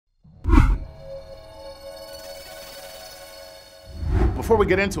before we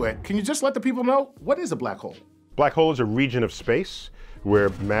get into it, can you just let the people know, what is a black hole? Black hole is a region of space where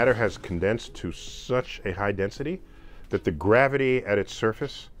matter has condensed to such a high density that the gravity at its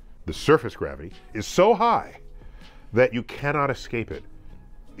surface, the surface gravity, is so high that you cannot escape it,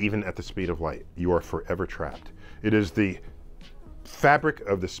 even at the speed of light. You are forever trapped. It is the fabric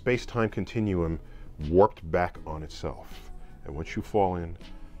of the space-time continuum warped back on itself. And once you fall in,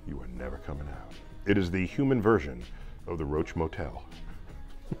 you are never coming out. It is the human version of the Roach Motel.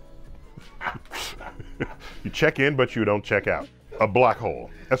 You check in, but you don't check out. A black hole.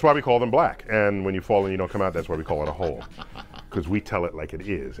 That's why we call them black. And when you fall in, you don't come out, that's why we call it a hole. Because we tell it like it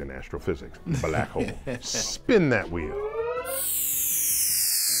is in astrophysics. Black hole. Spin that wheel.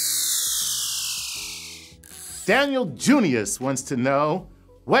 Daniel Junius wants to know,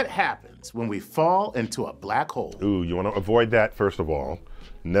 what happens when we fall into a black hole? Ooh, you want to avoid that, first of all.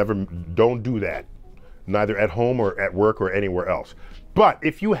 Don't do that. Neither at home or at work or anywhere else. But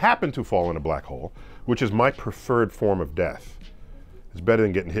if you happen to fall in a black hole, which is my preferred form of death, it's better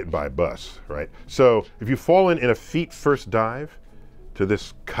than getting hit by a bus, right? So if you fall in a feet-first dive to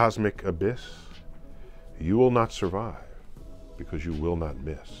this cosmic abyss, you will not survive because you will not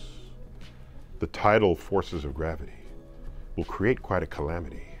miss. The tidal forces of gravity will create quite a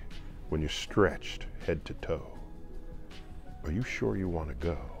calamity when you're stretched head to toe. Are you sure you want to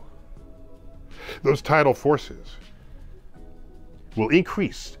go? Those tidal forces will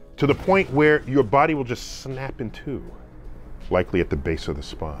increase to the point where your body will just snap in two, likely at the base of the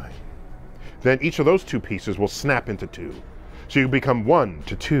spine. Then each of those two pieces will snap into two. So you become 1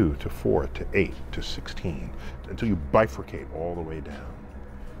 to 2 to 4 to 8 to 16 until you bifurcate all the way down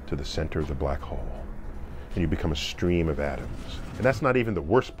to the center of the black hole. And you become a stream of atoms. And that's not even the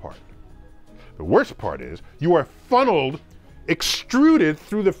worst part. The worst part is you are funneled, extruded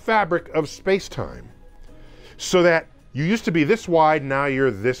through the fabric of space-time so that you used to be this wide, now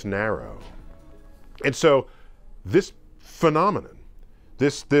you're this narrow. And so this phenomenon,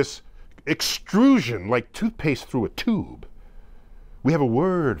 this extrusion like toothpaste through a tube, we have a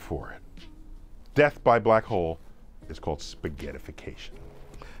word for it. Death by black hole is called spaghettification.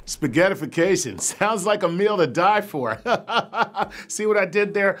 Spaghettification sounds like a meal to die for. See what I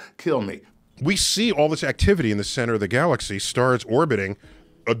did there? Kill me. We see all this activity in the center of the galaxy, stars orbiting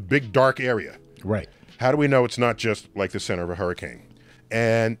a big dark area. Right. How do we know it's not just like the center of a hurricane?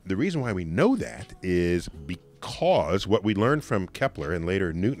 And the reason why we know that is because what we learned from Kepler and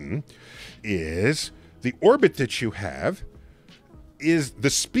later Newton is the orbit that you have is the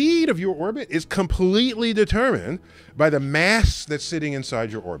speed of your orbit is completely determined by the mass that's sitting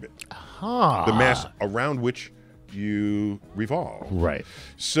inside your orbit. The mass around which you revolve. Right.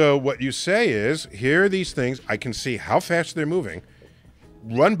 So what you say is, here are these things, I can see how fast they're moving,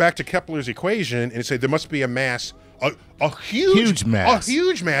 run back to Kepler's equation and say there must be a mass, a huge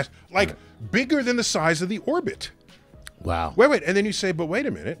mass, like bigger than the size of the orbit. Wow. Wait, and then you say, but wait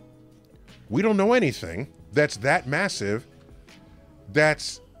a minute, we don't know anything that's that massive,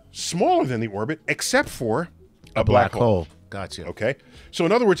 that's smaller than the orbit, except for a black hole. Gotcha. Okay? So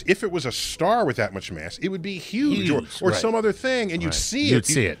in other words, if it was a star with that much mass, it would be huge. Or some other thing, and you'd see it. You'd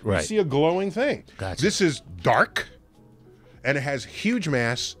see it, right. You'd see a glowing thing. Gotcha. This is dark, and it has huge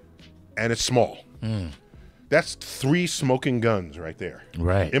mass, and it's small. That's 3 smoking guns right there.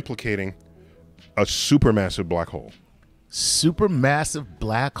 Right. Implicating a supermassive black hole. Supermassive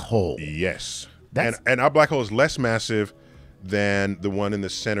black hole. Yes. And our black hole is less massive than the one in the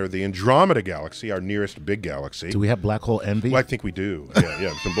center of the Andromeda galaxy, our nearest big galaxy. Do we have black hole envy? Well, I think we do.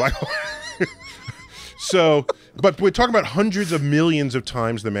 Yeah, some black hole. So, but we're talking about hundreds of millions of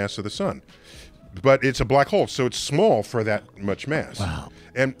times the mass of the sun. But it's a black hole, so it's small for that much mass. Wow.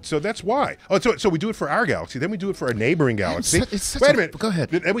 And so that's why. Oh, so we do it for our galaxy, then we do it for a neighboring galaxy. Wait a minute. Go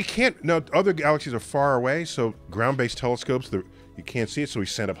ahead. And we can't, no, other galaxies are far away, so ground-based telescopes, you can't see it, so we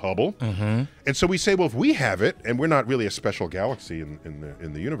send up Hubble. And so we say, well, if we have it, and we're not really a special galaxy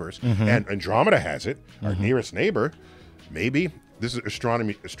in the universe, and Andromeda has it, our nearest neighbor, maybe, this is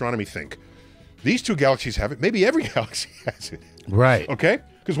astronomy think. These 2 galaxies have it, maybe every galaxy has it. Right. Okay?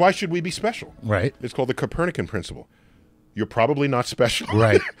 Because why should we be special? Right. It's called the Copernican principle. You're probably not special.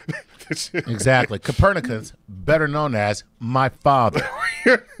 Right. Exactly. Copernicus, better known as my father.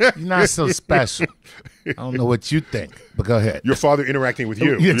 You're not so special. I don't know what you think, but go ahead. Your father interacting with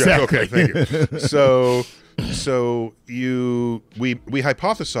you. Exactly. Yeah, okay, thank you. So we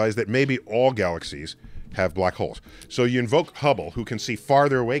hypothesize that maybe all galaxies have black holes. So you invoke Hubble, who can see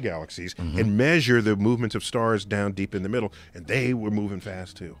farther away galaxies, and measure the movements of stars down deep in the middle, and they were moving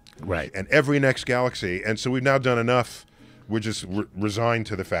fast too. Right. And every next galaxy, and so we've now done enough we're just resigned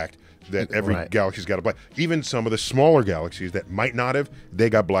to the fact that every galaxy's got a black. Even some of the smaller galaxies that might not have, they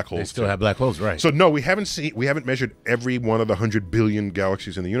got black holes. They still have black holes, right? So no, we haven't measured every one of the 100 billion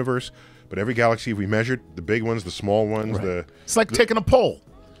galaxies in the universe, but every galaxy we measured, the big ones, the small ones, it's like taking a poll.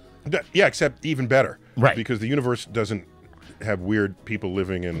 Yeah, except even better, right? Because the universe doesn't have weird people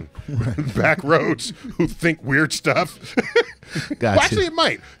living in back roads who think weird stuff. Well, actually, it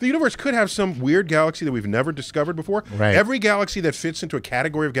might. The universe could have some weird galaxy that we've never discovered before. Right. Every galaxy that fits into a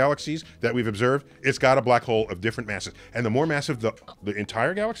category of galaxies that we've observed, it's got a black hole of different masses. And the more massive the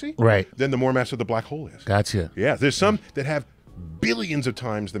entire galaxy, then the more massive the black hole is. Gotcha. Yeah, there's some that have billions of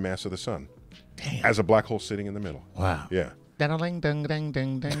times the mass of the sun. Damn. As a black hole sitting in the middle. Wow. Yeah.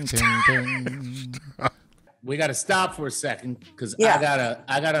 We got to stop for a second because I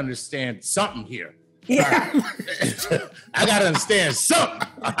gotta understand something here. Yeah. I gotta understand something.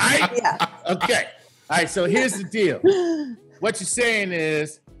 All right. Yeah. Okay. All right. So here's the deal. What you're saying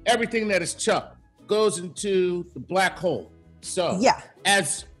is everything that is Chuck goes into the black hole. So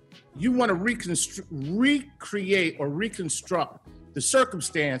as you want to recreate or reconstruct the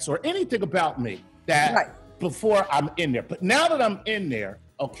circumstance or anything about me that before I'm in there, but now that I'm in there,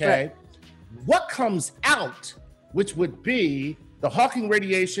 okay. What comes out, which would be the Hawking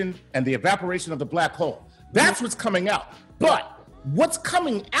radiation and the evaporation of the black hole. That's what's coming out. But what's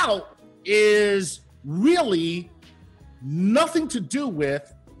coming out is really nothing to do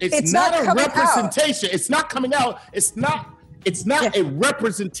with, it's not a representation. It's not coming out. It's not a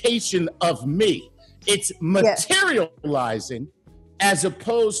representation of me. It's materializing as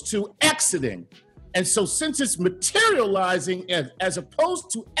opposed to exiting. And so since it's materializing as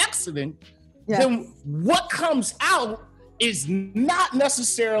opposed to exiting, then what comes out is not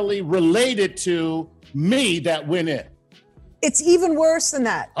necessarily related to me that went in. It's even worse than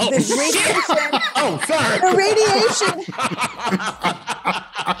that. Oh, the radiation. Oh, sorry. The radiation.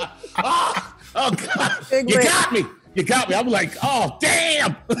 You got me. You got me. I'm like, oh,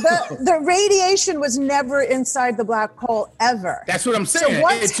 damn. The radiation was never inside the black hole ever. That's what I'm saying. So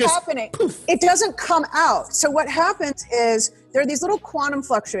what's happening? Poof. It doesn't come out. So what happens is there are these little quantum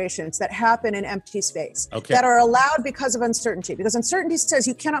fluctuations that happen in empty space that are allowed because of uncertainty. Because uncertainty says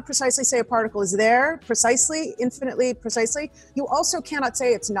you cannot precisely say a particle is there precisely, infinitely precisely. You also cannot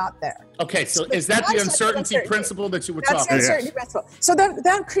say it's not there. Okay, so is that the uncertainty principle that you were talking about? That's the uncertainty principle. So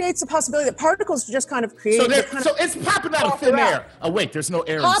that creates the possibility that particles just kind of create. So it's popping out of thin air. Oh wait, there's no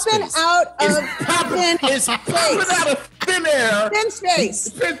air in space. Popping out of thin space. Popping out of thin air. Thin space.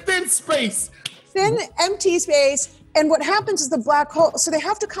 Thin space. Thin empty space. And what happens is the black hole, so they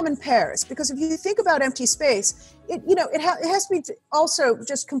have to come in pairs, because if you think about empty space, it has to be also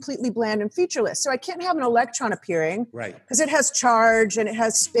just completely bland and featureless. So I can't have an electron appearing, right? Because it has charge and it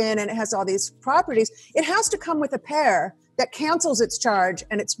has spin and it has all these properties. It has to come with a pair that cancels its charge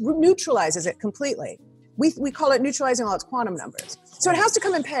and it neutralizes it completely. We call it neutralizing all its quantum numbers. So it has to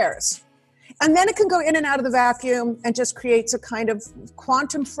come in pairs. And then it can go in and out of the vacuum and just creates a kind of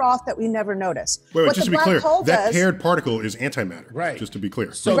quantum froth that we never notice. Wait, just to be clear, that paired particle is antimatter. Right. Just to be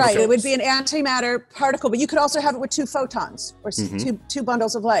clear. So, it would be an antimatter particle, but you could also have it with two photons or two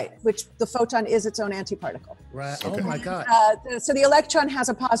bundles of light, which the photon is its own antiparticle. Right. Okay. Oh my God. So the electron has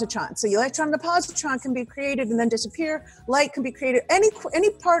a positron. So the electron and the positron can be created and then disappear. Light can be created. Any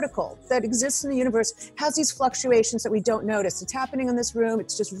particle that exists in the universe has these fluctuations that we don't notice. It's happening in this room.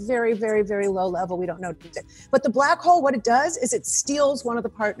 It's just very, very, very low level. We don't notice it. But the black hole, what it does is it steals one of the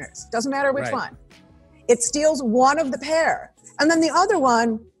partners. Doesn't matter which one. It steals one of the pair. And then the other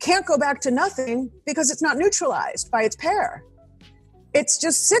one can't go back to nothing because it's not neutralized by its pair. It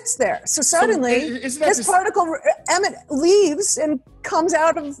just sits there. So suddenly, this particle leaves and comes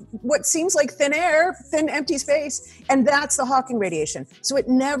out of what seems like thin air, thin empty space, and that's the Hawking radiation. So it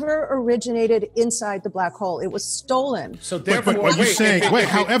never originated inside the black hole. It was stolen. So therefore, but you're saying,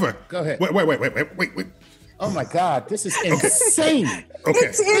 however, go ahead. Wait. Oh my God, this is insane.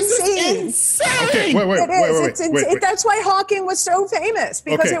 It's insane. Insane. Okay, wait. That's why Hawking was so famous,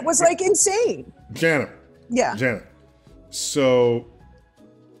 because it was like insane. Janna. Yeah. Janna. So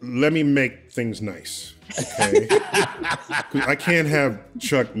let me make things nice, okay? I can't have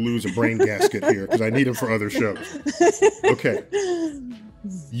Chuck lose a brain gasket here because I need him for other shows. Okay.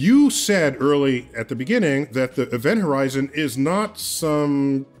 You said early at the beginning that the event horizon is not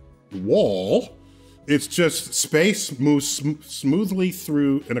some wall. It's just space moves smoothly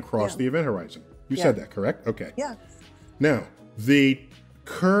through and across the event horizon. You said that, correct? Okay. Yeah. Now, the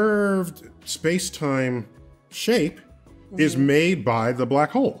curved space-time shape is made by the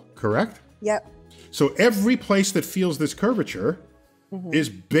black hole, correct? Yep. So every place that feels this curvature is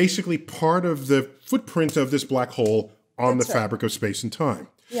basically part of the footprint of this black hole on the fabric of space and time.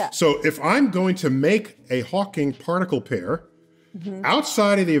 Yeah. So if I'm going to make a Hawking particle pair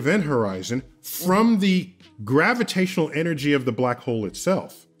outside of the event horizon from the gravitational energy of the black hole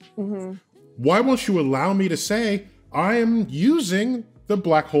itself, why won't you allow me to say I am using the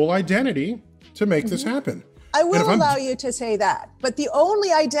black hole identity to make this happen? I will allow you to say that, but the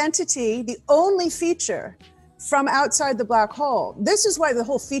only identity, the only feature from outside the black hole, this is why the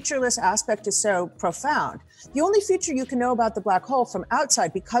whole featureless aspect is so profound. The only feature you can know about the black hole from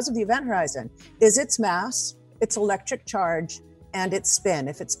outside because of the event horizon is its mass, its electric charge, and its spin,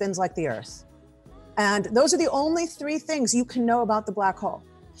 if it spins like the Earth. And those are the only three things you can know about the black hole.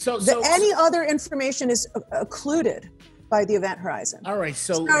 Any other information is occluded by the event horizon. All right,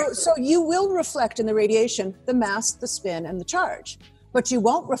 so you will reflect in the radiation the mass, the spin, and the charge, but you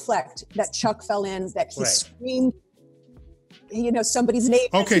won't reflect that Chuck fell in, that he screamed, somebody's name.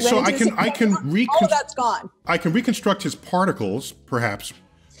 Okay, so I can all of that's gone. I can reconstruct his particles, perhaps.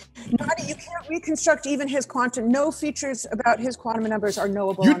 You can't reconstruct even his quantum. No features about his quantum numbers are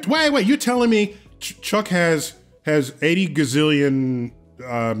knowable. Wait, you're telling me Chuck has 80 gazillion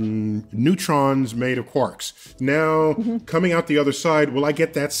neutrons made of quarks. Now, coming out the other side, will I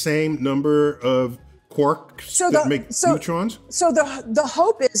get that same number of quarks that make neutrons? So the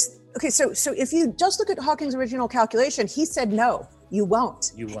hope is, okay, so if you just look at Hawking's original calculation, he said no, you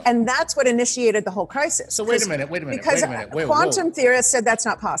won't. And that's what initiated the whole crisis. So wait a minute. Because quantum theorists said that's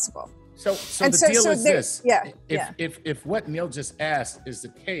not possible. So the deal is this. If what Neil just asked is the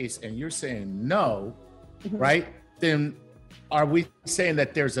case and you're saying no, right, then are we saying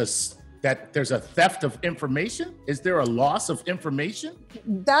that there's a theft of information? Is there a loss of information?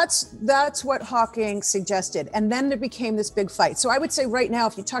 That's what Hawking suggested. And then there became this big fight. So I would say right now,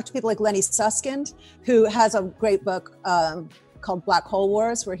 if you talk to people like Lenny Susskind, who has a great book called Black Hole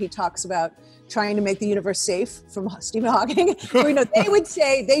Wars, where he talks about trying to make the universe safe from Stephen Hawking, they would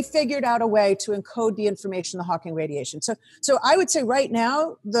say they figured out a way to encode the information, the Hawking radiation. So I would say right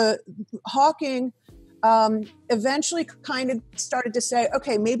now, the Hawking eventually kind of started to say,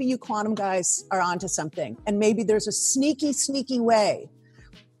 okay, maybe you quantum guys are onto something. And maybe there's a sneaky way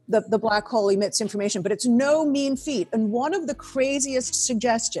the black hole emits information, but it's no mean feat. And one of the craziest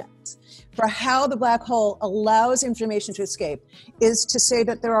suggestions for how the black hole allows information to escape is to say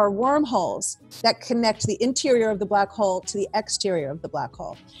that there are wormholes that connect the interior of the black hole to the exterior of the black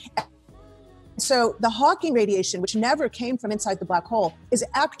hole. So the Hawking radiation, which never came from inside the black hole, is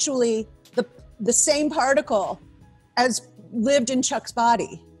actually the same particle as lived in Chuck's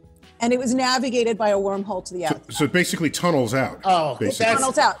body. And it was navigated by a wormhole to the outside. So it basically tunnels out. Oh, basically.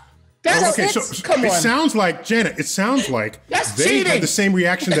 Tunnels out. Okay, so it sounds like, Janna, they had the same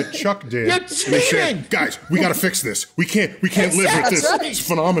reaction that Chuck did. You're cheating! They said, guys, we got to fix this. We can't live with this. Right. It's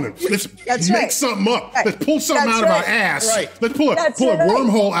phenomenal. Let's make something up. Right. Let's pull something out of our ass. Right. Let's pull a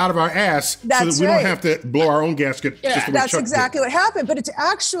wormhole out of our ass so that we don't have to blow our own gasket. Just the way That's Chuck exactly did. what happened. But it's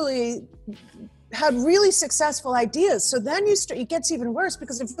actually had really successful ideas. So then it gets even worse,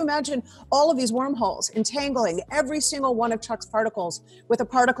 because if you imagine all of these wormholes entangling every single one of Chuck's particles with a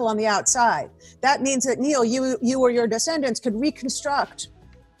particle on the outside, that means that, Neil, you or your descendants could reconstruct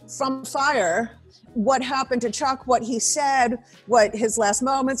from fire what happened to Chuck, what he said, what his last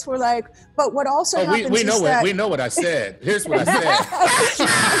moments were like. But what also happens we know what I said. Here's what I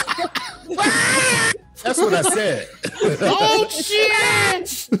said. That's what I said. Oh shit!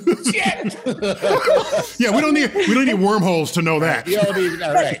 Shit! Yeah, we don't need wormholes to know that. You don't need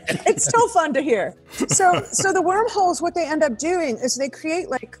that, right? It's still fun to hear. So the wormholes, what they end up doing is they create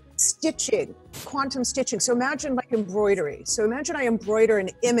like stitching, quantum stitching. So imagine like embroidery. So imagine I embroider an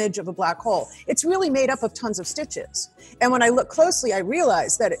image of a black hole. It's really made up of tons of stitches. And when I look closely, I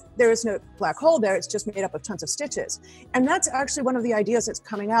realize that there is no black hole there. It's just made up of tons of stitches. And that's actually one of the ideas that's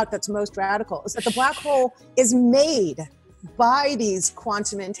coming out that's most radical, is that the black hole is made by these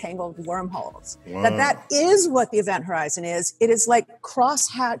quantum entangled wormholes. Wow. That is what the event horizon is. It is like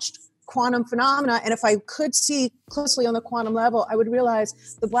cross-hatched quantum phenomena. And if I could see closely on the quantum level, I would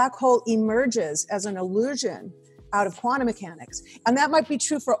realize the black hole emerges as an illusion out of quantum mechanics. And that might be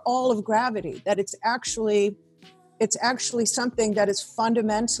true for all of gravity, that it's actually something that is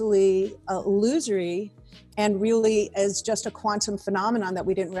fundamentally illusory and really is just a quantum phenomenon that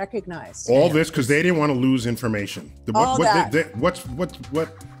we didn't recognize. All this because they didn't want to lose information. What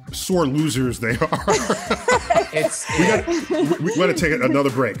sore losers they are. We got to take another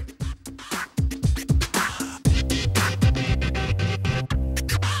break.